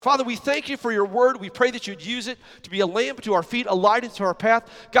Father, we thank you for your word. We pray that you'd use it to be a lamp to our feet, a light into our path.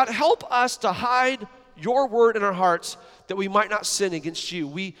 God, help us to hide your word in our hearts that we might not sin against you.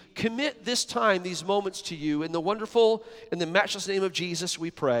 We commit this time, these moments to you. In the wonderful, in the matchless name of Jesus,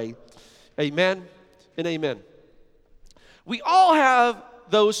 we pray. Amen and amen. We all have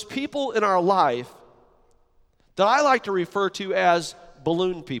those people in our life that I like to refer to as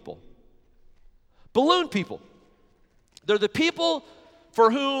balloon people. Balloon people. They're the people for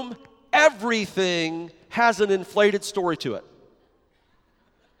whom everything has an inflated story to it.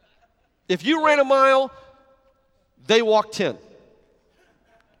 If you ran a mile, they walked 10.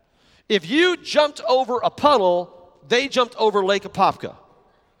 If you jumped over a puddle, they jumped over Lake Apopka.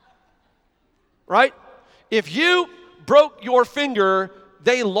 Right? If you broke your finger,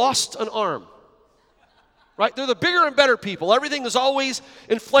 they lost an arm. Right? They're the bigger and better people. Everything is always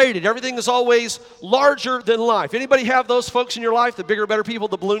inflated. Everything is always larger than life. Anybody have those folks in your life, the bigger, better people,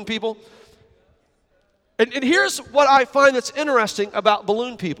 the balloon people? And here's what I find that's interesting about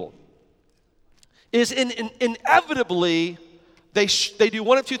balloon people is inevitably they do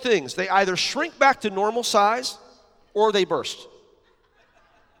one of two things. They either shrink back to normal size or they burst.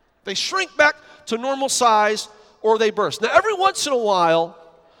 They shrink back to normal size or they burst. Now, every once in a while,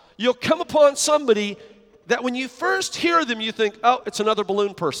 you'll come upon somebody that when you first hear them, you think, oh, it's another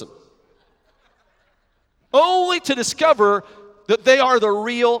balloon person. Only to discover that they are the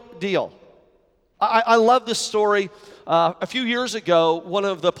real deal. I love this story. A few years ago, one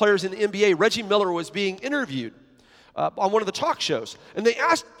of the players in the NBA, Reggie Miller, was being interviewed on one of the talk shows. And they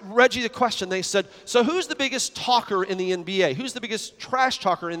asked Reggie the question. They said, so who's the biggest talker in the NBA? Who's the biggest trash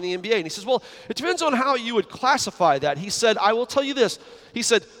talker in the NBA? And he says, well, it depends on how you would classify that. He said, I will tell you this. He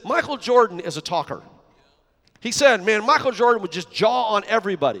said, Michael Jordan is a talker. He said, man, Michael Jordan would just jaw on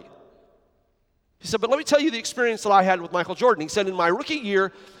everybody. He said, but let me tell you the experience that I had with Michael Jordan. He said, in my rookie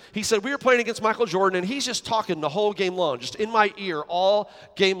year, he said, we were playing against Michael Jordan, and he's just talking the whole game long, just in my ear all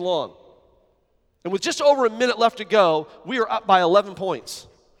game long. And with just over a minute left to go, we were up by 11 points.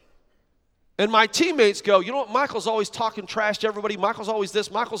 And my teammates go, you know what, Michael's always talking trash to everybody. Michael's always this,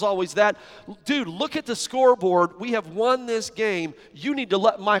 Michael's always that. Dude, look at the scoreboard. We have won this game. You need to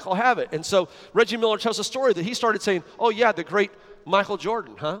let Michael have it. And so Reggie Miller tells a story that he started saying, oh yeah, the great Michael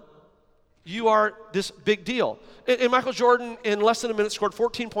Jordan, huh? You are this big deal. And Michael Jordan, in less than a minute, scored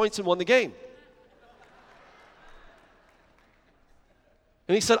 14 points and won the game.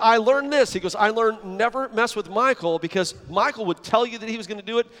 And he said, I learned this. He goes, I learned never mess with Michael because Michael would tell you that he was going to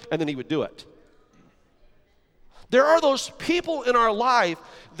do it, and then he would do it. There are those people in our life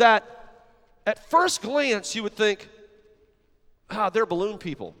that at first glance you would think, they're balloon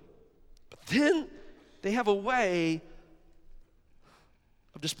people. But then they have a way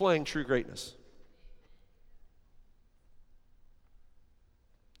of displaying true greatness.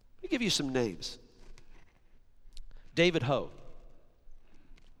 Let me give you some names. David Ho.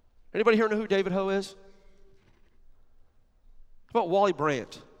 Anybody here know who David Ho is? How about Wally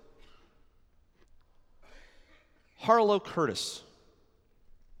Brandt? Harlow Curtis.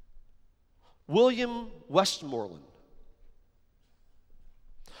 William Westmoreland.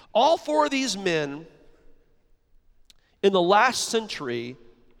 All four of these men in the last century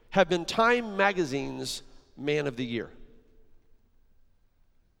have been Time Magazine's Man of the Year.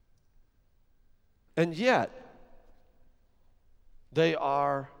 And yet, they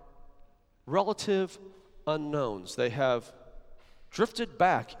are relative unknowns. They have drifted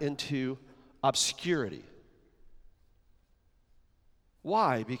back into obscurity.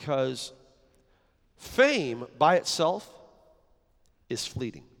 Why? Because fame by itself is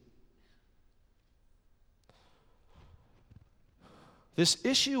fleeting. This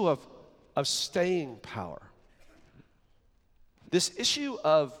issue of staying power, this issue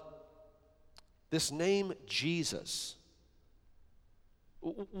of this name Jesus,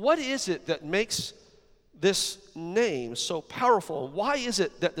 what is it that makes this name so powerful? Why is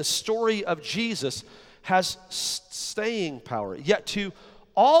it that the story of Jesus has staying power? Yet to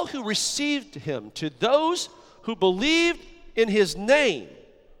all who received him, to those who believed in his name,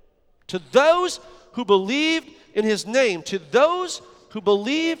 to those who believed in his name, to those who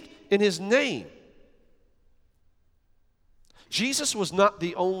believed in his name. Jesus was not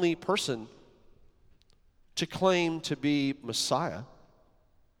the only person to claim to be Messiah.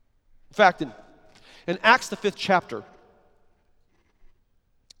 In fact, in Acts the 5th chapter,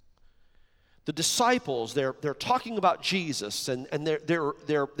 the disciples, they're talking about Jesus, and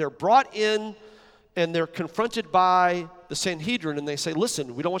they're brought in and they're confronted by the Sanhedrin, and they say,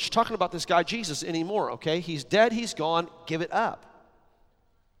 listen, we don't want you talking about this guy Jesus anymore, okay? He's dead, he's gone, give it up.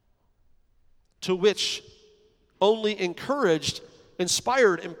 To which, only encouraged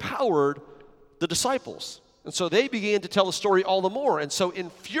inspired, empowered the disciples. And so they began to tell the story all the more. And so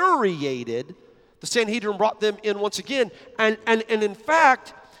infuriated, the Sanhedrin brought them in once again. And in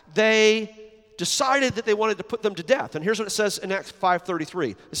fact, they decided that they wanted to put them to death. And here's what it says in Acts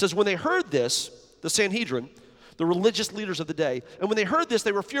 5:33. It says, when they heard this, the Sanhedrin, the religious leaders of the day, and when they heard this,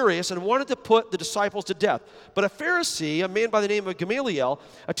 they were furious and wanted to put the disciples to death. But a Pharisee, a man by the name of Gamaliel,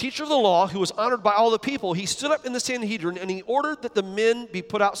 a teacher of the law who was honored by all the people, he stood up in the Sanhedrin and he ordered that the men be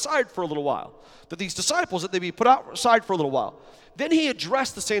put outside for a little while. That these disciples, that they be put outside for a little while. Then he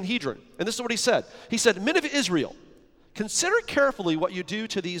addressed the Sanhedrin, and this is what he said. He said, men of Israel, consider carefully what you do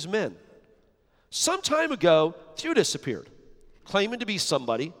to these men. Some time ago, Theudas appeared, claiming to be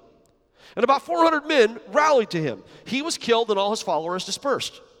somebody, and about 400 men rallied to him. He was killed and all his followers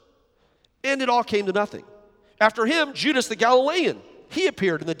dispersed. And it all came to nothing. After him, Judas the Galilean, he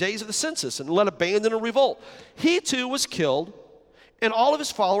appeared in the days of the census and led a band in a revolt. He too was killed, and all of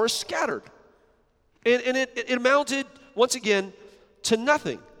his followers scattered. And it amounted, once again, to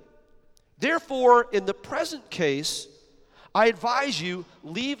nothing. Therefore, in the present case, I advise you,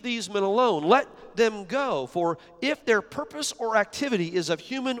 leave these men alone. Let them go, for if their purpose or activity is of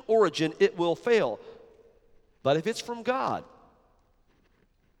human origin, it will fail. But if it's from God,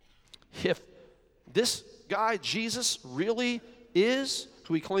 if this guy, Jesus, really is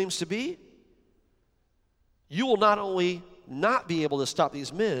who he claims to be, you will not only not be able to stop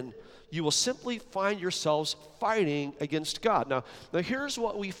these men, you will simply find yourselves fighting against God. Now here's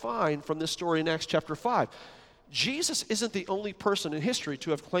what we find from this story in Acts chapter 5. Jesus isn't the only person in history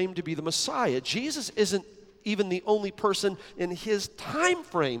to have claimed to be the Messiah. Jesus isn't even the only person in his time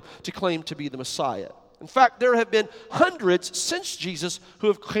frame to claim to be the Messiah. In fact, there have been hundreds since Jesus who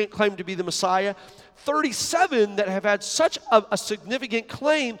have claimed to be the Messiah, 37 that have had such a significant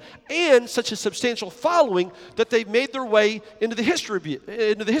claim and such a substantial following that they've made their way into the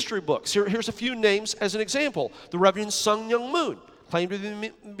history books. Here's a few names as an example. The Reverend Sun Myung Moon claimed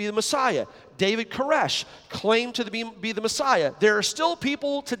to be the Messiah. David Koresh claimed to be the Messiah. There are still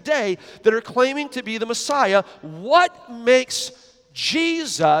people today that are claiming to be the Messiah. What makes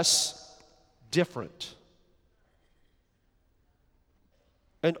Jesus different?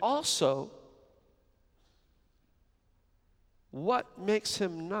 And also, what makes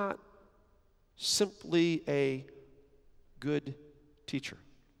him not simply a good teacher?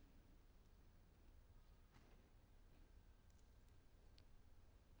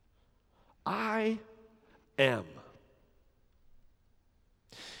 I am.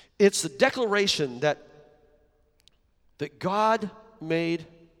 It's the declaration that God made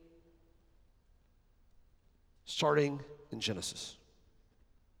starting in Genesis.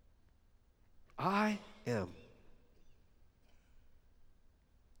 I am.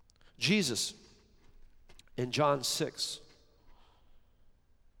 Jesus in John 6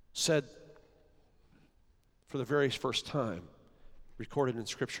 said for the very first time, recorded in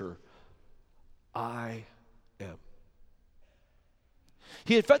Scripture, I am.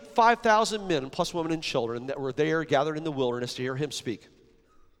 He had fed 5,000 men, plus women and children, that were there gathered in the wilderness to hear him speak.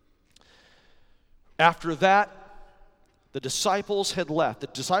 After that, the disciples had left. The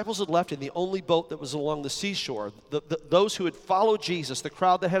disciples had left in the only boat that was along the seashore. Those who had followed Jesus, the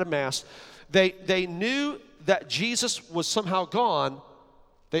crowd that had amassed, they knew that Jesus was somehow gone.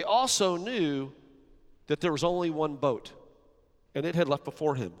 They also knew that there was only one boat, and it had left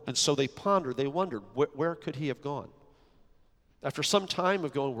before him. And so they pondered, they wondered, where could he have gone? After some time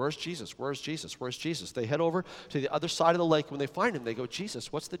of going, where's Jesus? Where's Jesus? Where's Jesus? They head over to the other side of the lake. When they find him, they go,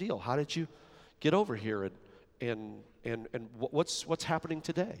 Jesus, what's the deal? How did you get over here? And what's happening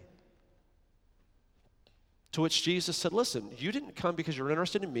today? To which Jesus said, listen, you didn't come because you're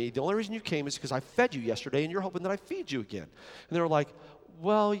interested in me. The only reason you came is because I fed you yesterday, and you're hoping that I feed you again. And they were like,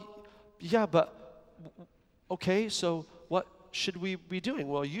 well, yeah, but, okay, so what should we be doing?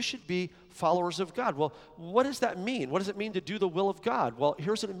 Well, you should be followers of God. Well, what does that mean? What does it mean to do the will of God? Well,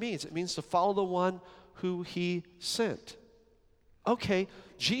 here's what it means. It means to follow the one who he sent. Okay,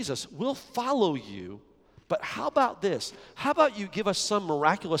 Jesus, we'll follow you, but how about this? How about you give us some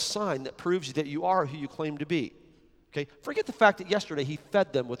miraculous sign that proves that you are who you claim to be? Okay, forget the fact that yesterday he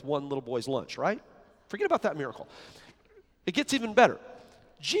fed them with one little boy's lunch, right? Forget about that miracle. It gets even better.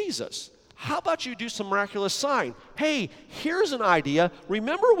 Jesus, how about you do some miraculous sign? Hey, here's an idea.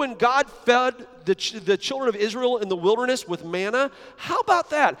 Remember when God fed the children of Israel in the wilderness with manna? How about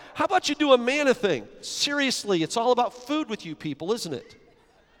that? How about you do a manna thing? Seriously, it's all about food with you people, isn't it?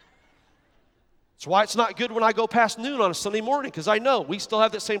 That's why it's not good when I go past noon on a Sunday morning, because I know we still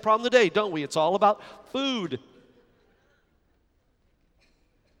have that same problem today, don't we? It's all about food.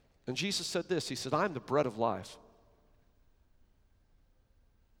 And Jesus said this. He said, I'm the bread of life.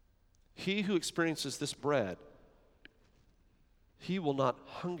 He who experiences this bread, he will not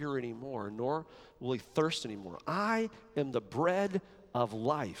hunger anymore, nor will he thirst anymore. I am the bread of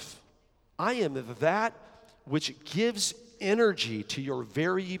life. I am that which gives energy to your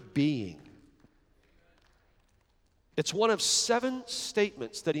very being. It's one of 7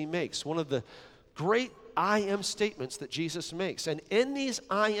 statements that he makes, one of the great I am statements that Jesus makes. And in these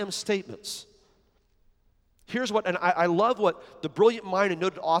I am statements, here's what, and I love what the brilliant mind and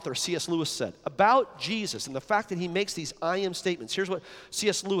noted author C.S. Lewis said about Jesus and the fact that he makes these I am statements. Here's what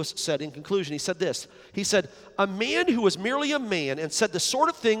C.S. Lewis said in conclusion. He said this. He said, a man who was merely a man and said the sort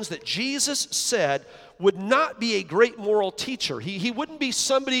of things that Jesus said would not be a great moral teacher. He wouldn't be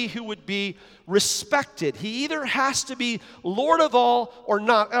somebody who would be respected. He either has to be Lord of all or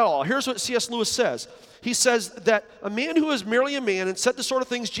not at all. Here's what C.S. Lewis says. He says that a man who is merely a man and said the sort of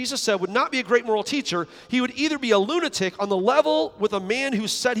things Jesus said would not be a great moral teacher. He would either be a lunatic on the level with a man who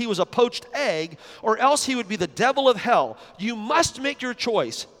said he was a poached egg, or else he would be the devil of hell. You must make your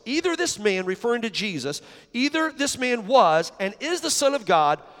choice. Either this man, referring to Jesus, either this man was and is the Son of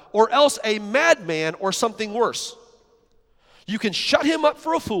God, or else a madman or something worse. You can shut him up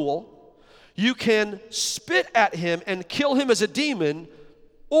for a fool. You can spit at him and kill him as a demon,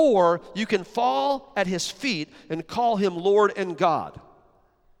 or you can fall at his feet and call him Lord and God.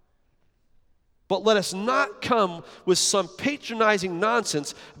 But let us not come with some patronizing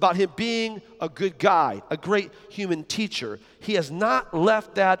nonsense about him being a good guy, a great human teacher. He has not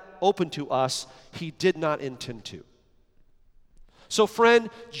left that open to us. He did not intend to. So, friend,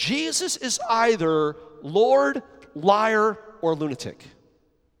 Jesus is either Lord, liar, or lunatic.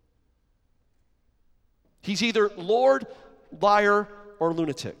 He's either Lord, liar, or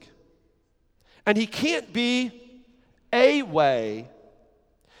lunatic. And he can't be a way,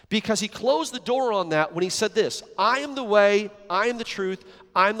 because he closed the door on that when he said this, I am the way, I am the truth,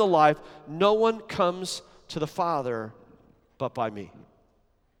 I am the life. No one comes to the Father but by me.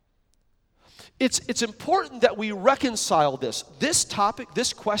 It's important that we reconcile this. This topic,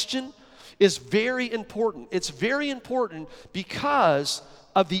 this question, is very important. It's very important because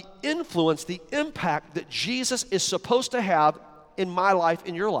of the influence, the impact that Jesus is supposed to have in my life,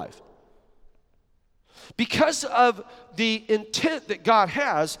 in your life. Because of the intent that God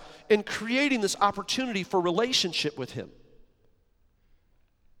has in creating this opportunity for relationship with him.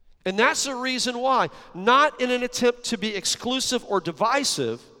 And that's the reason why, not in an attempt to be exclusive or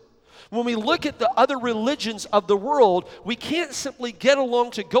divisive. When we look at the other religions of the world, we can't simply get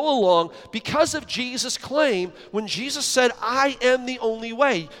along to go along because of Jesus' claim when Jesus said, I am the only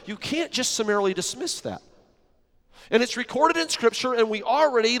way. You can't just summarily dismiss that. And it's recorded in Scripture, and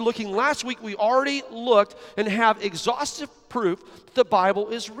last week, we already looked and have exhaustive proof that the Bible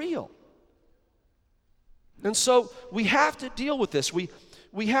is real. And so we have to deal with this. We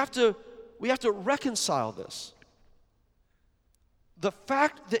have to reconcile this. The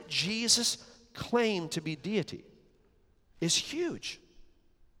fact that Jesus claimed to be deity is huge.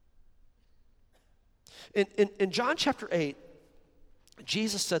 In John chapter 8,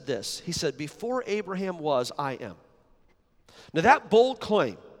 Jesus said this. He said, before Abraham was, I am. Now that bold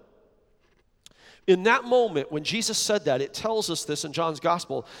claim, in that moment when Jesus said that, it tells us this in John's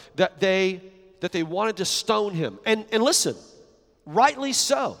gospel, that they wanted to stone him. And listen, rightly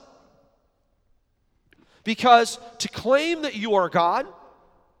so. Because to claim that you are God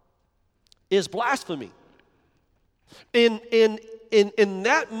is blasphemy. In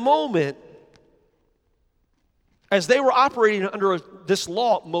that moment, as they were operating under this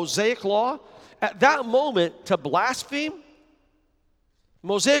law, Mosaic law, at that moment to blaspheme,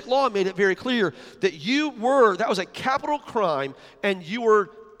 Mosaic law made it very clear that that was a capital crime, and you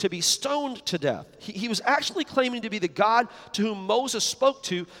were to be stoned to death. He was actually claiming to be the God to whom Moses spoke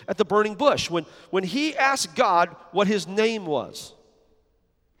to at the burning bush when he asked God what his name was.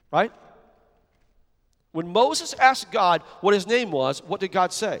 Right? When Moses asked God what his name was, what did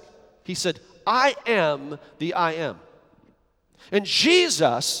God say? He said, I am the I am. And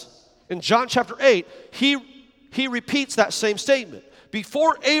Jesus, in John chapter 8, he repeats that same statement.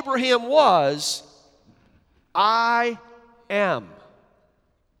 Before Abraham was, I am.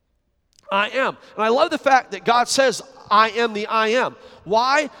 I am. And I love the fact that God says, I am the I am.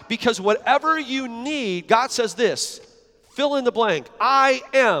 Why? Because whatever you need, God says this, fill in the blank. I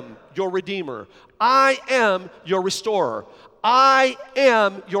am your Redeemer. I am your Restorer. I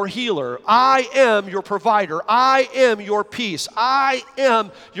am your healer. I am your provider. I am your peace. I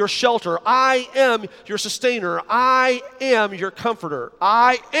am your shelter. I am your sustainer. I am your comforter.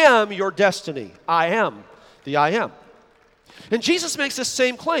 I am your destiny. I am the I am. And Jesus makes this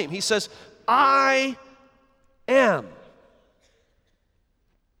same claim. He says, I am.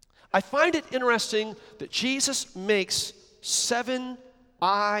 I find it interesting that Jesus makes 7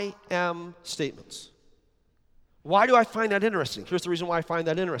 I am statements. Why do I find that interesting? Here's the reason why I find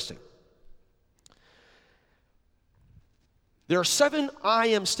that interesting. There are 7 I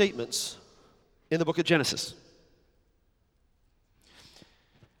am statements in the book of Genesis.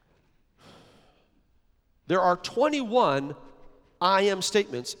 There are 21 I am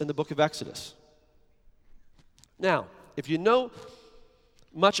statements in the book of Exodus. Now, if you know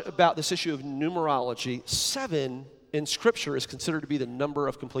much about this issue of numerology, 7 in Scripture is considered to be the number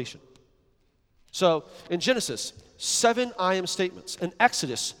of completion. So, in Genesis, 7 I am statements. In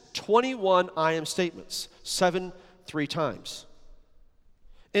Exodus, 21 I am statements. 7 3 times.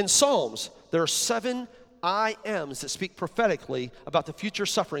 In Psalms, there are 7 I ams that speak prophetically about the future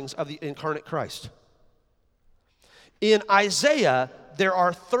sufferings of the incarnate Christ. In Isaiah, there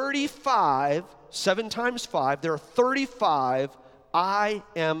are 35, 7 times 5, there are 35 I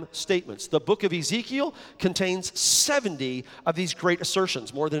am statements. The book of Ezekiel contains 70 of these great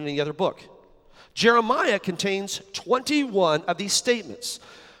assertions, more than any other book. Jeremiah contains 21 of these statements.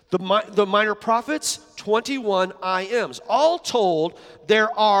 The minor prophets, 21 I ams. All told, there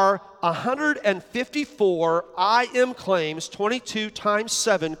are 154 I am claims, 22 times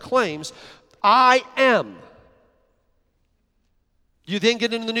 7 claims, I am. You then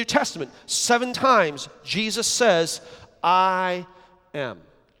get into the New Testament. 7 times Jesus says, I am.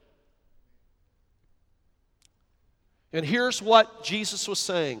 And here's what Jesus was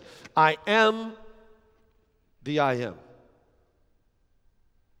saying. I am the I am.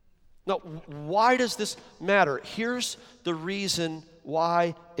 Now, why does this matter? Here's the reason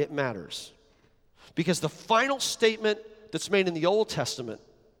why it matters. Because the final statement that's made in the Old Testament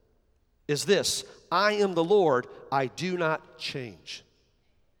is this: I am the Lord, I do not change.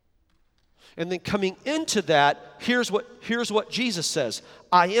 And then coming into that, here's what Jesus says.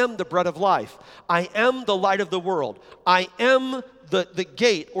 I am the bread of life. I am the light of the world. I am the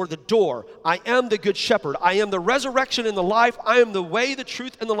gate or the door. I am the good shepherd. I am the resurrection and the life. I am the way, the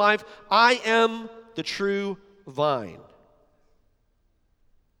truth, and the life. I am the true vine.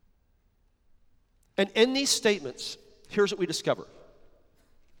 And in these statements, here's what we discover.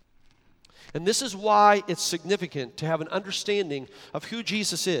 And this is why it's significant to have an understanding of who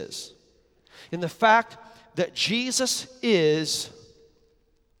Jesus is. In the fact that Jesus is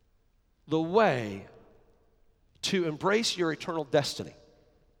the way to embrace your eternal destiny.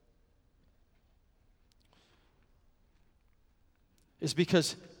 Is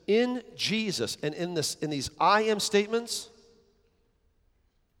because in Jesus and in these I am statements,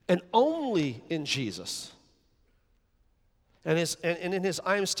 and only in Jesus, and in his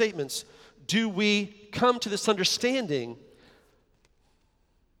I am statements, do we come to this understanding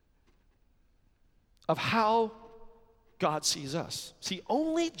of how God sees us. See,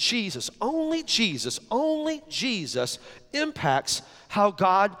 only Jesus impacts how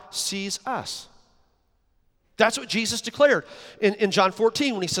God sees us. That's what Jesus declared in John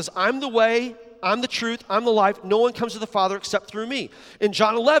 14 when he says, I'm the way, I'm the truth, I'm the life. No one comes to the Father except through me. In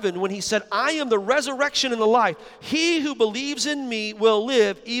John 11 when he said, I am the resurrection and the life. He who believes in me will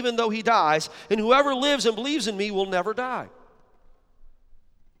live even though he dies, and whoever lives and believes in me will never die.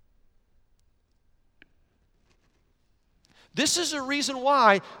 This is the reason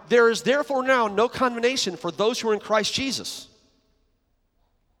why there is therefore now no condemnation for those who are in Christ Jesus.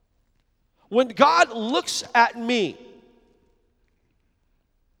 When God looks at me,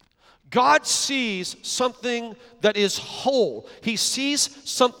 God sees something that is whole. He sees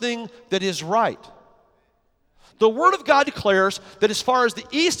something that is right. The Word of God declares that as far as the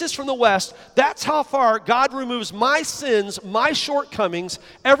east is from the west, that's how far God removes my sins, my shortcomings,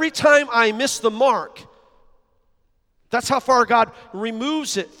 every time I miss the mark. That's how far God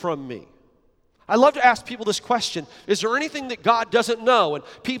removes it from me. I love to ask people this question: is there anything that God doesn't know? And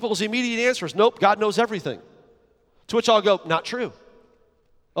people's immediate answer is, nope, God knows everything. To which I'll go, not true.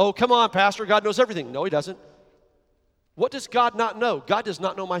 Oh, come on, Pastor, God knows everything. No, he doesn't. What does God not know? God does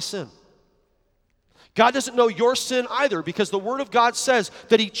not know my sin. God doesn't know your sin either, because the Word of God says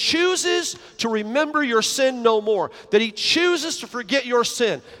that He chooses to remember your sin no more, that He chooses to forget your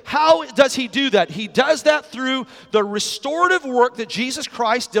sin. How does He do that? He does that through the restorative work that Jesus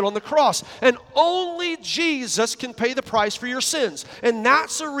Christ did on the cross. And only Jesus can pay the price for your sins. And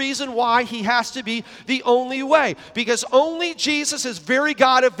that's the reason why He has to be the only way, because only Jesus is very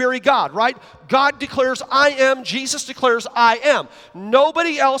God of very God, right? God declares, I am. Jesus declares, I am.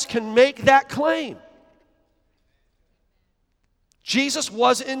 Nobody else can make that claim. Jesus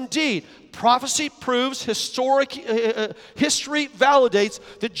was indeed. Prophecy proves, history validates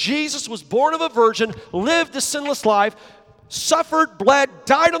that Jesus was born of a virgin, lived a sinless life, suffered, bled,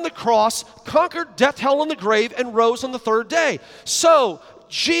 died on the cross, conquered death, hell, and the grave, and rose on the third day. So,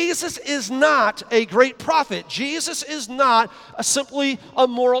 Jesus is not a great prophet. Jesus is not simply a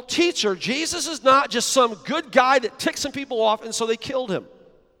moral teacher. Jesus is not just some good guy that ticked some people off and so they killed him.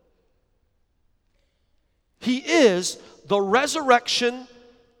 He is the resurrection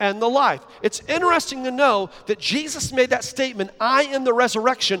and the life. It's interesting to know that Jesus made that statement, I am the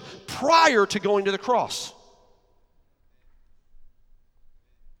resurrection, prior to going to the cross.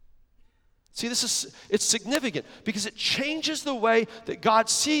 See, it's significant because it changes the way that God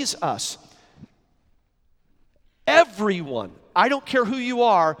sees us. Everyone, I don't care who you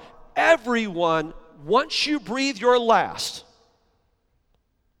are, everyone, once you breathe your last,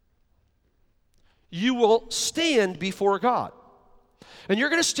 you will stand before God. And you're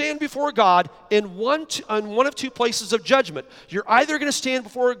going to stand before God in one of two places of judgment. You're either going to stand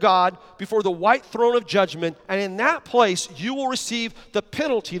before God, before the white throne of judgment, and in that place you will receive the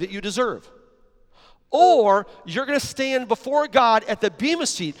penalty that you deserve. Or you're going to stand before God at the bema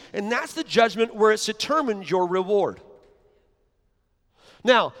seat, and that's the judgment where it's determined your reward.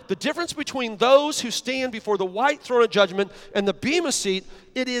 Now, the difference between those who stand before the white throne of judgment and the bema seat,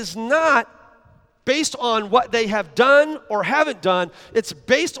 it is not based on what they have done or haven't done. It's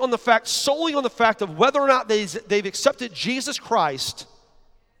based on the fact, solely on the fact of whether or not they've accepted Jesus Christ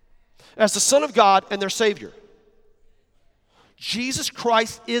as the Son of God and their Savior. Jesus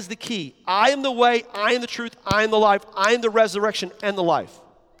Christ is the key. I am the way, I am the truth, I am the life, I am the resurrection and the life.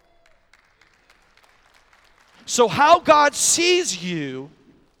 So how God sees you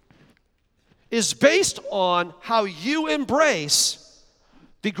is based on how you embrace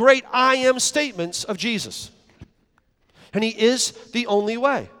the great I am statements of Jesus. And he is the only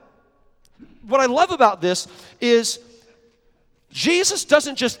way. What I love about this is Jesus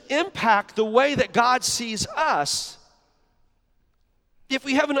doesn't just impact the way that God sees us. If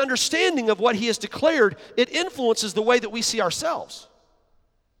we have an understanding of what he has declared, it influences the way that we see ourselves.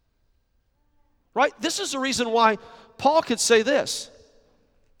 Right? This is the reason why Paul could say this.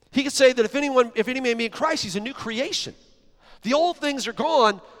 He could say that if any man be in Christ, he's a new creation. The old things are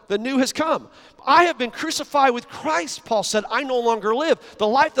gone, the new has come. I have been crucified with Christ, Paul said. I no longer live. The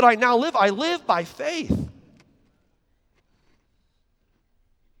life that I now live, I live by faith.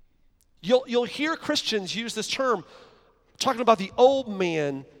 You'll hear Christians use this term, talking about the old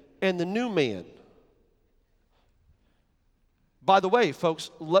man and the new man. By the way,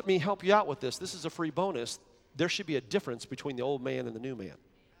 folks, let me help you out with this. This is a free bonus. There should be a difference between the old man and the new man.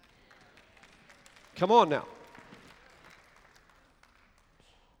 Come on now.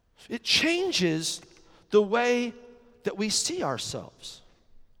 It changes the way that we see ourselves.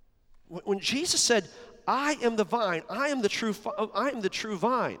 When Jesus said, I am the vine, I am the true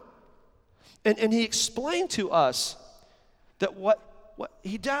vine. And he explained to us that what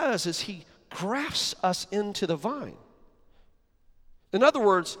he does is he grafts us into the vine. In other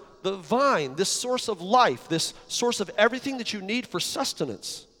words, the vine, this source of life, this source of everything that you need for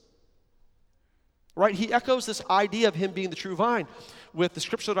sustenance. Right? He echoes this idea of him being the true vine with the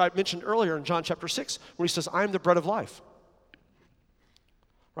scripture that I mentioned earlier in John chapter 6, where he says, I am the bread of life.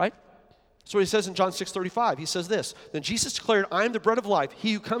 Right? So he says in John 6:35, he says this, then Jesus declared, I am the bread of life.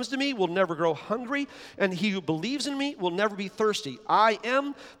 He who comes to me will never grow hungry, and he who believes in me will never be thirsty. I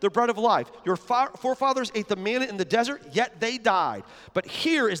am the bread of life. Your forefathers ate the manna in the desert, yet they died. But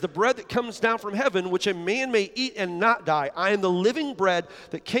here is the bread that comes down from heaven, which a man may eat and not die. I am the living bread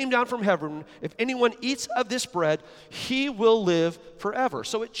that came down from heaven. If anyone eats of this bread, he will live forever.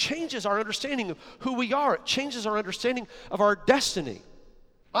 So it changes our understanding of who we are. It changes our understanding of our destiny.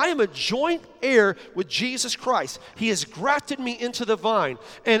 I am a joint heir with Jesus Christ. He has grafted me into the vine.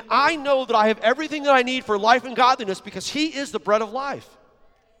 And I know that I have everything that I need for life and godliness because he is the bread of life.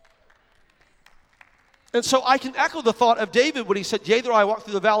 And so I can echo the thought of David when he said, yea, though I walk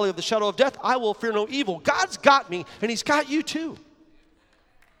through the valley of the shadow of death, I will fear no evil. God's got me, and he's got you too.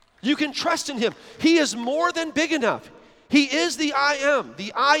 You can trust in him. He is more than big enough. He is the I am.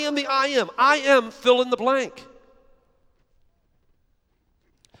 The I am the I am. I am fill in the blank.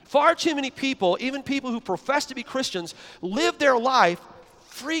 Far too many people, even people who profess to be Christians, live their life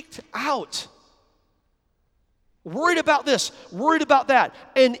freaked out. Worried about this, worried about that.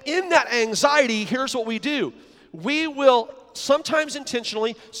 And in that anxiety, here's what we do. We will, sometimes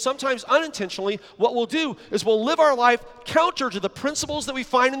intentionally, sometimes unintentionally, what we'll do is we'll live our life counter to the principles that we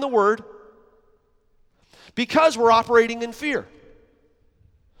find in the Word because we're operating in fear.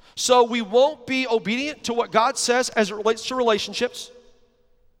 So we won't be obedient to what God says as it relates to relationships,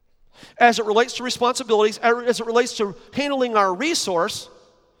 as it relates to responsibilities, as it relates to handling our resource.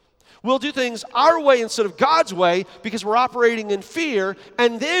 We'll do things our way instead of God's way because we're operating in fear.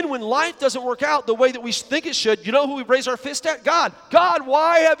 And then when life doesn't work out the way that we think it should, you know who we raise our fist at? God. God,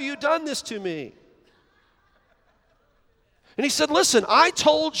 why have you done this to me? And he said, listen, I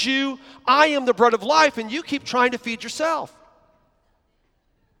told you I am the bread of life, and you keep trying to feed yourself.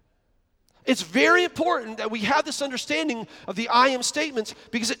 It's very important that we have this understanding of the I am statements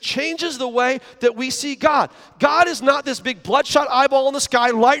because it changes the way that we see God. God is not this big bloodshot eyeball in the sky,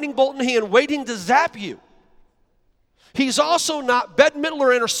 lightning bolt in hand, waiting to zap you. He's also not Bette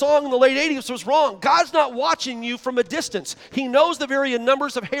Midler in her song in the late 80s was wrong. God's not watching you from a distance. He knows the very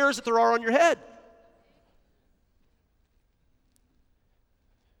numbers of hairs that there are on your head.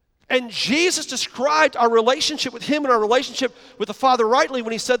 And Jesus described our relationship with him and our relationship with the Father rightly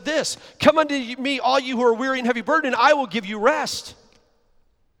when he said this, come unto me, all you who are weary and heavy burdened, and I will give you rest.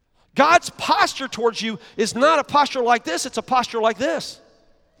 God's posture towards you is not a posture like this, it's a posture like this.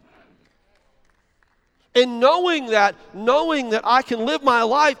 And knowing that I can live my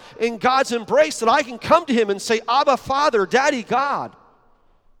life in God's embrace, that I can come to him and say, Abba, Father, Daddy, God.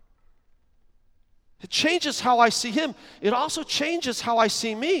 It changes how I see him. It also changes how I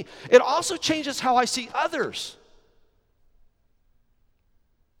see me. It also changes how I see others.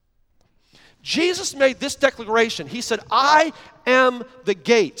 Jesus made this declaration. He said, I am the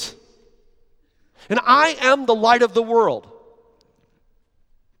gate, and I am the light of the world.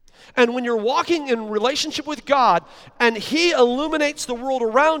 And when you're walking in relationship with God and he illuminates the world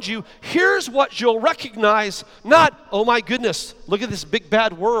around you, here's what you'll recognize. Not, oh my goodness, look at this big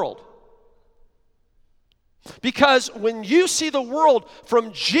bad world. Because when you see the world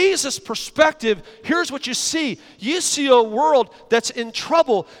from Jesus' perspective, here's what you see. You see a world that's in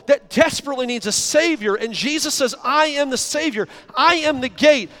trouble, that desperately needs a Savior. And Jesus says, I am the Savior. I am the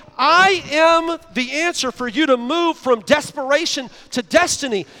gate. I am the answer for you to move from desperation to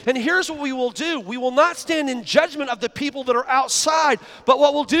destiny. And here's what we will do. We will not stand in judgment of the people that are outside. But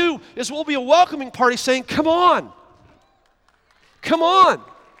what we'll do is we'll be a welcoming party saying, come on. Come on.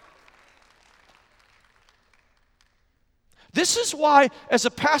 This is why, as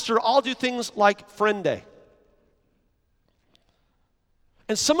a pastor, I'll do things like Friend Day.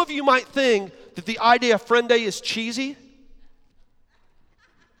 And some of you might think that the idea of Friend Day is cheesy.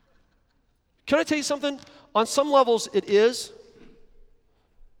 Can I tell you something? On some levels, it is,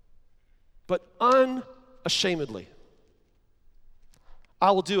 but unashamedly,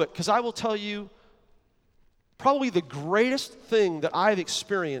 I will do it because I will tell you probably the greatest thing that I've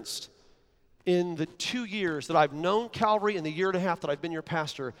experienced in the 2 years that I've known Calvary and the year and a half that I've been your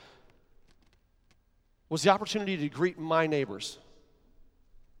pastor was the opportunity to greet my neighbors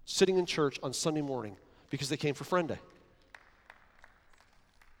sitting in church on Sunday morning because they came for Friend Day.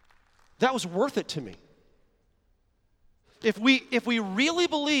 That was worth it to me. If we really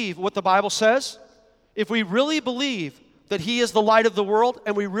believe what the Bible says, if we really believe that he is the light of the world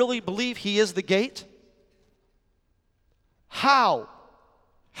and we really believe he is the gate, how?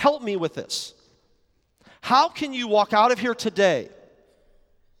 Help me with this. How can you walk out of here today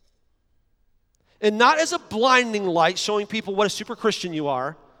and not as a blinding light showing people what a super Christian you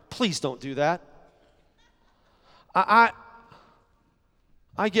are? Please don't do that. I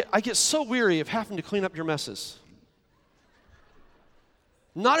get so weary of having to clean up your messes.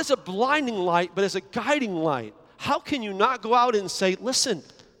 Not as a blinding light, but as a guiding light. How can you not go out and say, listen,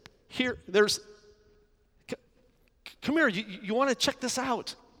 here, come here, you want to check this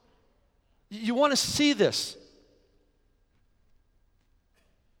out. You want to see this.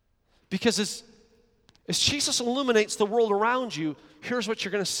 Because as Jesus illuminates the world around you, here's what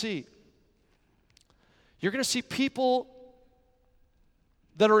you're going to see. You're going to see people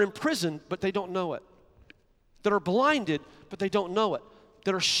that are imprisoned, but they don't know it. That are blinded, but they don't know it.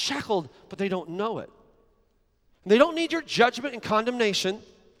 That are shackled, but they don't know it. And they don't need your judgment and condemnation.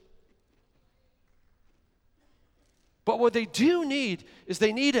 But what they do need is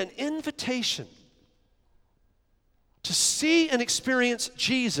they need an invitation to see and experience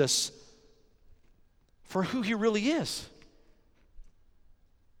Jesus for who he really is.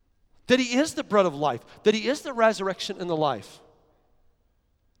 That he is the bread of life, that he is the resurrection and the life,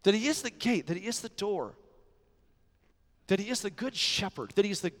 that he is the gate, that he is the door, that he is the good shepherd, that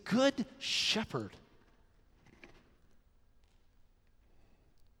he is the good shepherd.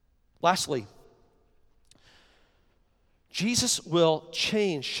 Lastly, Jesus will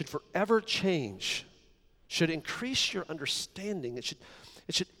change, should forever change, should increase your understanding.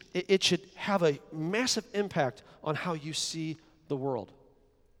 It should have a massive impact on how you see the world.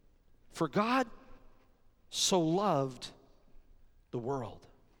 For God so loved the world.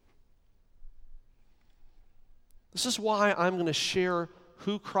 This is why I'm going to share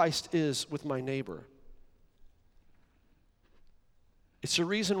who Christ is with my neighbor. It's the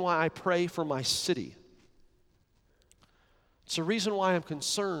reason why I pray for my city. It's the reason why I'm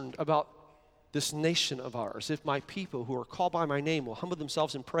concerned about this nation of ours. If my people who are called by my name will humble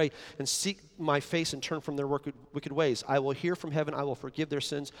themselves and pray and seek my face and turn from their wicked ways, I will hear from heaven, I will forgive their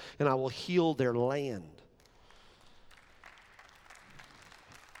sins, and I will heal their land.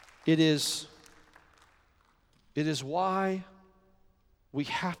 It is why we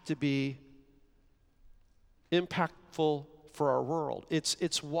have to be impactful for our world.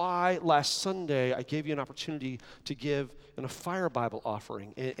 It's why last Sunday I gave you an opportunity to give in a Fire Bible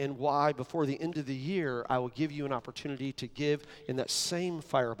offering, and why before the end of the year I will give you an opportunity to give in that same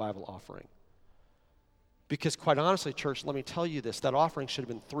Fire Bible offering. Because quite honestly, church, let me tell you this, that offering should have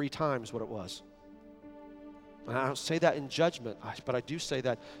been 3 times what it was. And I don't say that in judgment, but I do say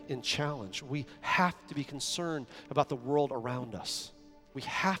that in challenge. We have to be concerned about the world around us. We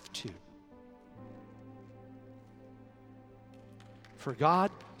have to. For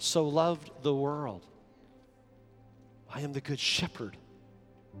God so loved the world. I am the good shepherd.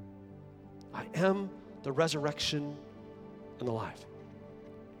 I am the resurrection and the life.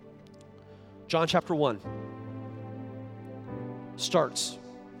 John chapter 1 starts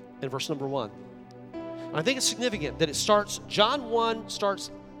in verse number 1. And I think it's significant that John 1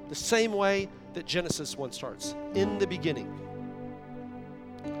 starts the same way that Genesis 1 starts, in the beginning.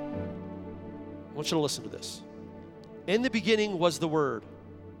 I want you to listen to this. In the beginning was the Word,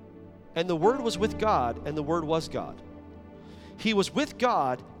 and the Word was with God, and the Word was God. He was with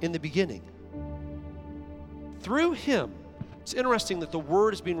God in the beginning. Through Him, it's interesting that the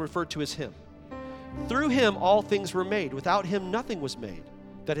Word is being referred to as Him. Through Him all things were made. Without Him nothing was made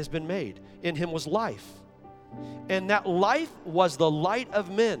that has been made. In Him was life, and that life was the light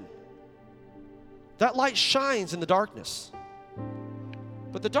of men. That light shines in the darkness,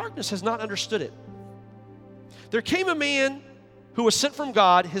 but the darkness has not understood it. There came a man who was sent from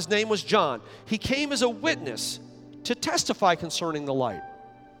God. His name was John. He came as a witness to testify concerning the light,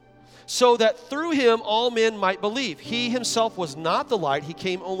 so that through him all men might believe. He himself was not the light. He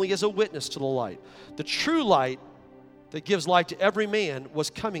came only as a witness to the light. The true light that gives light to every man was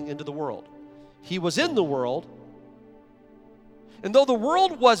coming into the world. He was in the world, and though the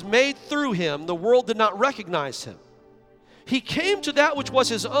world was made through him, the world did not recognize him. He came to that which was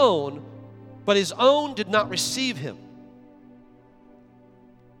his own, but his own did not receive him.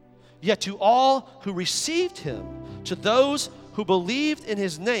 Yet to all who received him, to those who believed in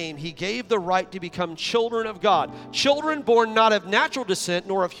his name, he gave the right to become children of God. Children born not of natural descent,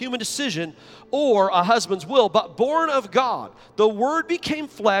 nor of human decision, or a husband's will, but born of God. The Word became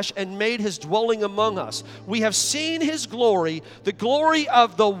flesh and made his dwelling among us. We have seen his glory, the glory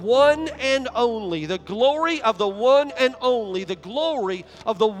of the one and only, the glory of the one and only, the glory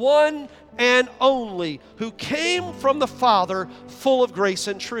of the one and only, who came from the Father, full of grace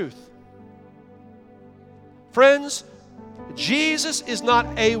and truth. Friends, Jesus is not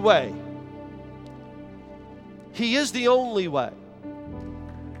a way. He is the only way.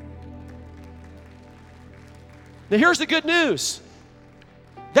 Now here's the good news.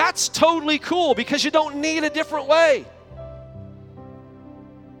 That's totally cool because you don't need a different way.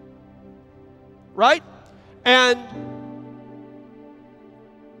 Right? And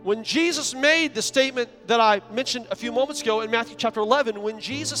when Jesus made the statement that I mentioned a few moments ago in Matthew chapter 11, when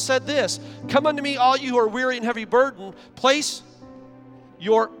Jesus said this, "Come unto me, all you who are weary and heavy burdened, place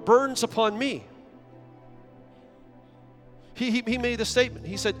your burdens upon me." He made the statement.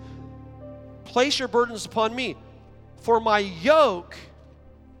 He said, "Place your burdens upon me, for my yoke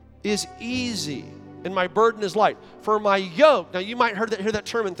is easy and my burden is light." For my yoke, now you might hear that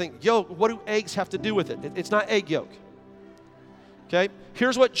term and think, yoke, what do eggs have to do with it? It's not egg yolk. Okay,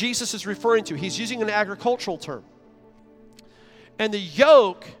 here's what Jesus is referring to. He's using an agricultural term. And the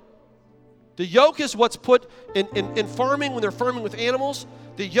yoke is what's put in farming, when they're farming with animals.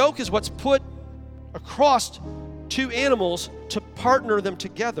 The yoke is what's put across two animals to partner them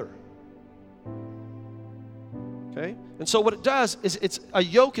together. Okay, and so what it does is a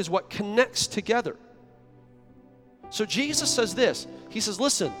yoke is what connects together. So Jesus says this. He says,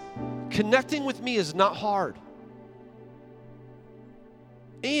 listen, connecting with me is not hard.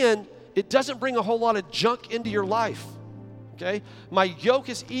 And it doesn't bring a whole lot of junk into your life, okay? My yoke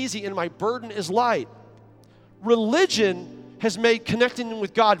is easy and my burden is light. Religion has made connecting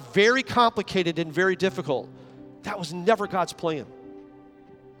with God very complicated and very difficult. That was never God's plan.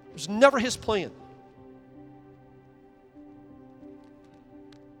 It was never his plan.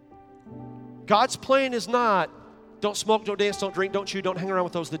 God's plan is not, don't smoke, don't dance, don't drink, don't chew, don't hang around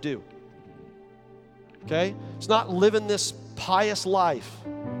with those that do. Okay? It's not living this pious life.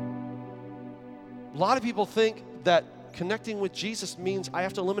 A lot of people think that connecting with Jesus means I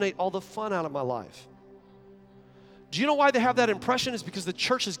have to eliminate all the fun out of my life. Do you know why they have that impression? It's because the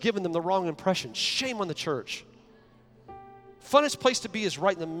church has given them the wrong impression. Shame on the church. Funnest place to be is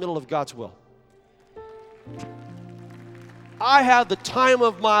right in the middle of God's will. I have the time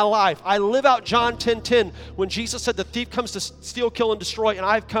of my life. I live out John 10:10 when Jesus said the thief comes to steal, kill, and destroy, and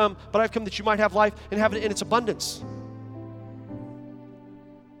I've come that you might have life and have it in its abundance.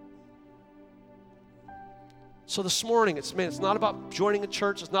 So this morning, it's not about joining a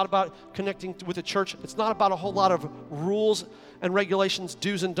church. It's not about connecting with a church. It's not about a whole lot of rules and regulations,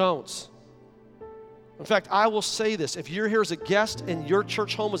 do's and don'ts. In fact, I will say this. If you're here as a guest and your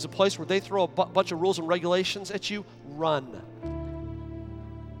church home is a place where they throw a bunch of rules and regulations at you, run.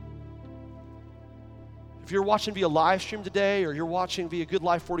 If you're watching via live stream today or you're watching via Good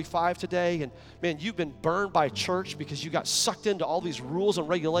Life 45 today and, man, you've been burned by church because you got sucked into all these rules and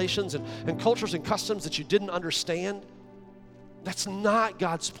regulations and cultures and customs that you didn't understand, that's not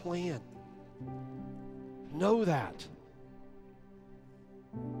God's plan. Know that.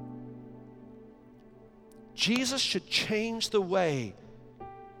 Jesus should change the way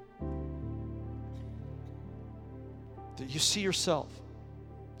that you see yourself,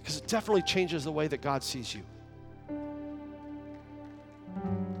 because it definitely changes the way that God sees you.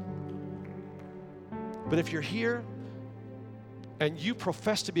 But if you're here and you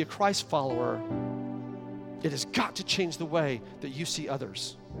profess to be a Christ follower, it has got to change the way that you see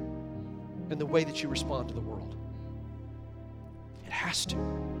others and the way that you respond to the world. It has to.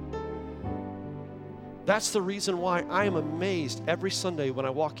 That's the reason why I am amazed every Sunday when I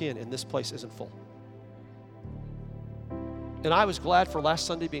walk in and this place isn't full. And I was glad for last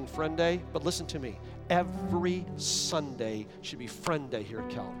Sunday being Friend Day, but listen to me. Every Sunday should be Friend Day here at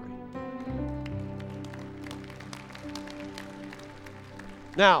Calvary.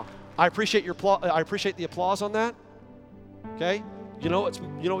 Now, I appreciate the applause on that. Okay? You know what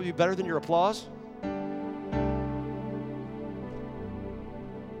would be better than your applause?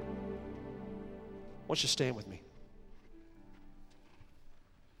 Why don't you stand with me?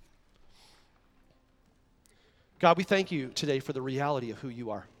 God, we thank you today for the reality of who you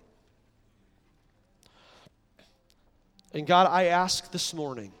are. And God, I ask this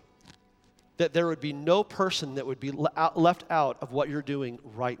morning that there would be no person that would be left out of what you're doing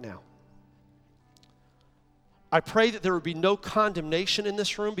right now. I pray that there would be no condemnation in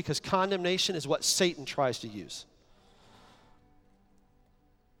this room, because condemnation is what Satan tries to use.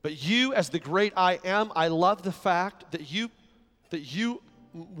 But you, as the great I am, I love the fact that you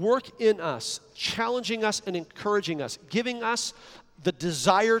work in us, challenging us and encouraging us, giving us the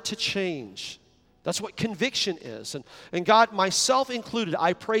desire to change. That's what conviction is. And God, myself included,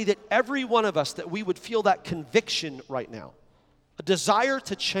 I pray that every one of us, that we would feel that conviction right now, a desire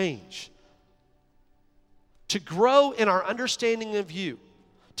to change, to grow in our understanding of you,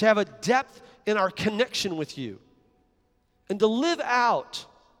 to have a depth in our connection with you, and to live out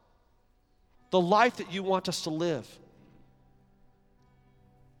the life that you want us to live.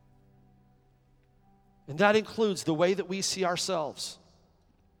 And that includes the way that we see ourselves,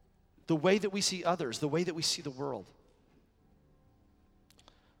 the way that we see others, the way that we see the world.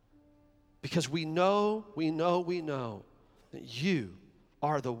 Because we know that you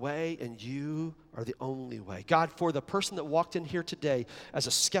are the way and you are the only way. God, for the person that walked in here today as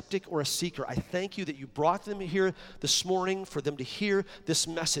a skeptic or a seeker, I thank you that you brought them here this morning for them to hear this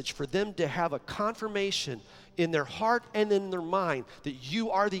message, for them to have a confirmation in their heart and in their mind that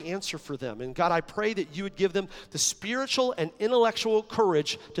you are the answer for them. And God, I pray that you would give them the spiritual and intellectual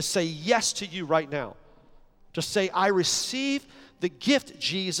courage to say yes to you right now. To say, I receive the gift,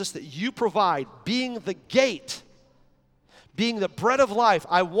 Jesus, that you provide, being the gate, being the bread of life.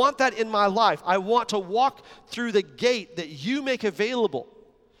 I want that in my life. I want to walk through the gate that you make available.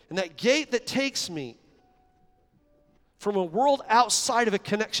 And that gate that takes me from a world outside of a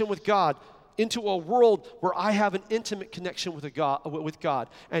connection with God into a world where I have an intimate connection with God.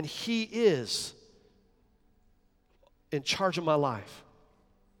 And He is in charge of my life.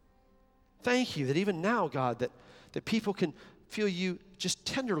 Thank you that even now, God, that people can feel you just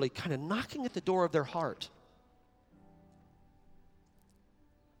tenderly kind of knocking at the door of their heart.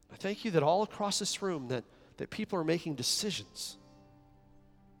 I thank you that all across this room that people are making decisions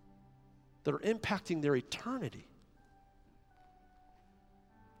that are impacting their eternity.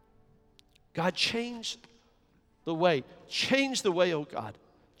 God, change the way, oh God.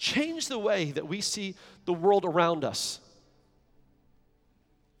 Change the way that we see the world around us.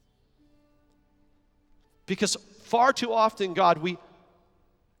 Because far too often, God, we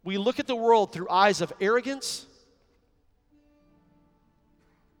look at the world through eyes of arrogance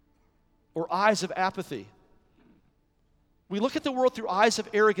or eyes of apathy. We look at the world through eyes of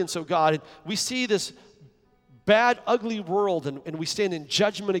arrogance, oh God, and we see this bad, ugly world, and we stand in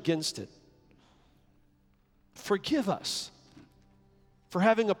judgment against it. Forgive us for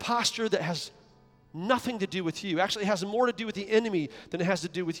having a posture that has nothing to do with you. Actually, it has more to do with the enemy than it has to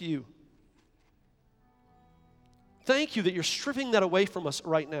do with you. Thank you that you're stripping that away from us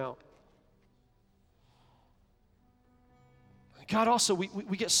right now. God, also,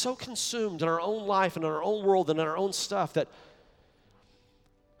 we get so consumed in our own life and in our own world and in our own stuff that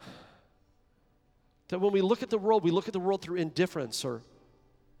when we look at the world through indifference or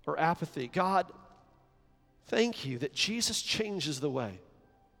apathy. God, thank you that Jesus changes the way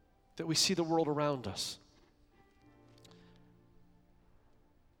that we see the world around us.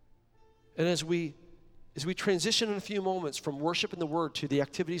 And as we transition in a few moments from worship and the Word to the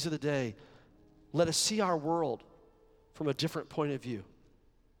activities of the day, let us see our world from a different point of view.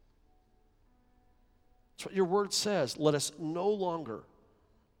 That's what your Word says. Let us no longer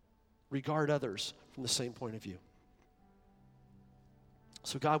regard others from the same point of view.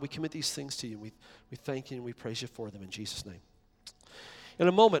 So God, we commit these things to you. We thank you and we praise you for them in Jesus' name. In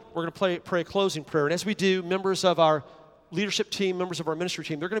a moment, we're going to pray a closing prayer. And as we do, members of our leadership team, members of our ministry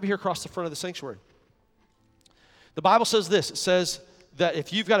team, they're going to be here across the front of the sanctuary. The Bible says this. It says that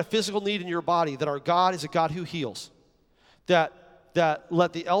if you've got a physical need in your body, that our God is a God who heals. That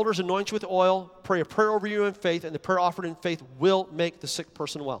let the elders anoint you with oil, pray a prayer over you in faith, and the prayer offered in faith will make the sick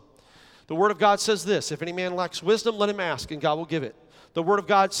person well. The Word of God says this, if any man lacks wisdom, let him ask, and God will give it. The Word of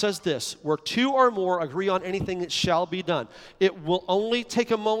God says this, where two or more agree on anything, it shall be done. It will only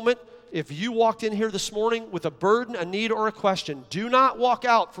take a moment. If you walked in here this morning with a burden, a need, or a question, do not walk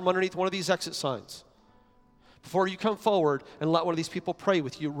out from underneath one of these exit signs before you come forward and let one of these people pray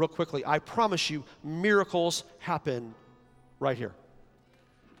with you real quickly. I promise you, miracles happen right here.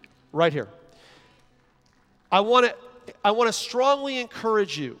 Right here. I want to strongly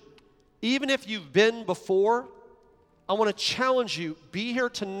encourage you, even if you've been before, I want to challenge you, be here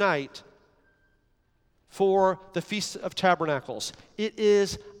tonight for the Feast of Tabernacles. It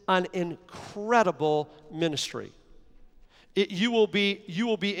is an incredible ministry. You will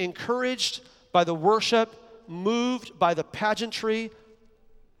be encouraged by the worship, moved by the pageantry.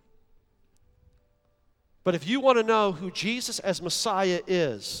 But if you want to know who Jesus as Messiah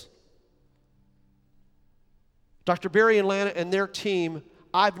is, Dr. Barry and Lana and their team,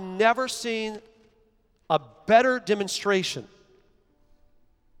 I've never seen a better demonstration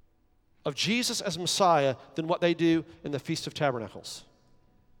of Jesus as Messiah than what they do in the Feast of Tabernacles.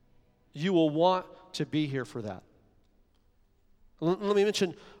 You will want to be here for that. Let me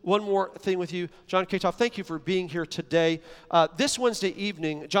mention one more thing with you. John Katoff, thank you for being here today. This Wednesday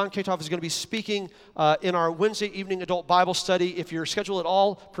evening, John Katoff is going to be speaking in our Wednesday evening adult Bible study. If your schedule at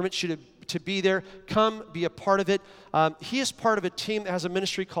all permits you to be there, come be a part of it. He is part of a team that has a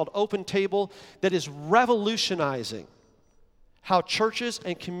ministry called Open Table that is revolutionizing how churches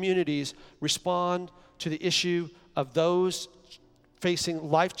and communities respond to the issue of those facing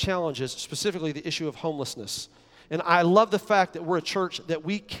life challenges, specifically the issue of homelessness. And I love the fact that we're a church that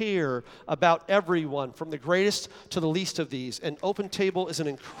we care about everyone, from the greatest to the least of these. And Open Table is an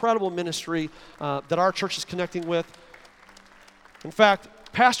incredible ministry that our church is connecting with. In fact,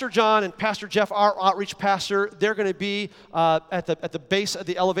 Pastor John and Pastor Jeff, our outreach pastor, they're going to be at the base of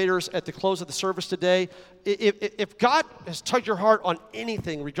the elevators at the close of the service today. If God has tugged your heart on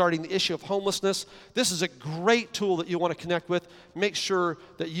anything regarding the issue of homelessness, this is a great tool that you want to connect with. Make sure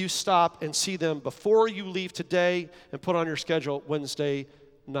that you stop and see them before you leave today and put on your schedule Wednesday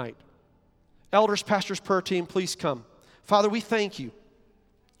night. Elders, pastors, prayer team, please come. Father, we thank you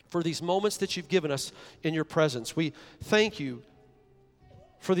for these moments that you've given us in your presence. We thank you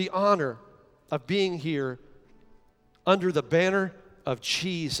for the honor of being here under the banner of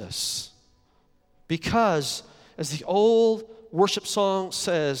Jesus. Because, as the old worship song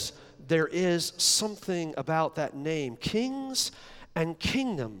says, there is something about that name. Kings and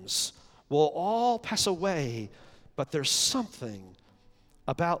kingdoms will all pass away, but there's something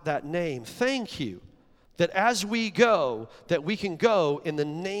about that name. Thank you that as we go, that we can go in the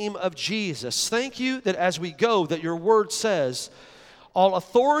name of Jesus. Thank you that as we go, that your word says, all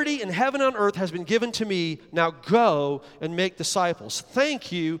authority in heaven and on earth has been given to me. Now go and make disciples.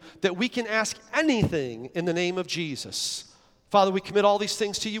 Thank you that we can ask anything in the name of Jesus. Father, we commit all these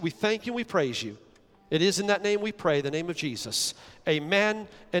things to you. We thank you and we praise you. It is in that name we pray, the name of Jesus. Amen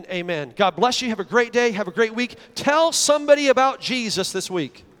and amen. God bless you. Have a great day. Have a great week. Tell somebody about Jesus this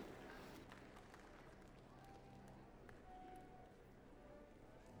week.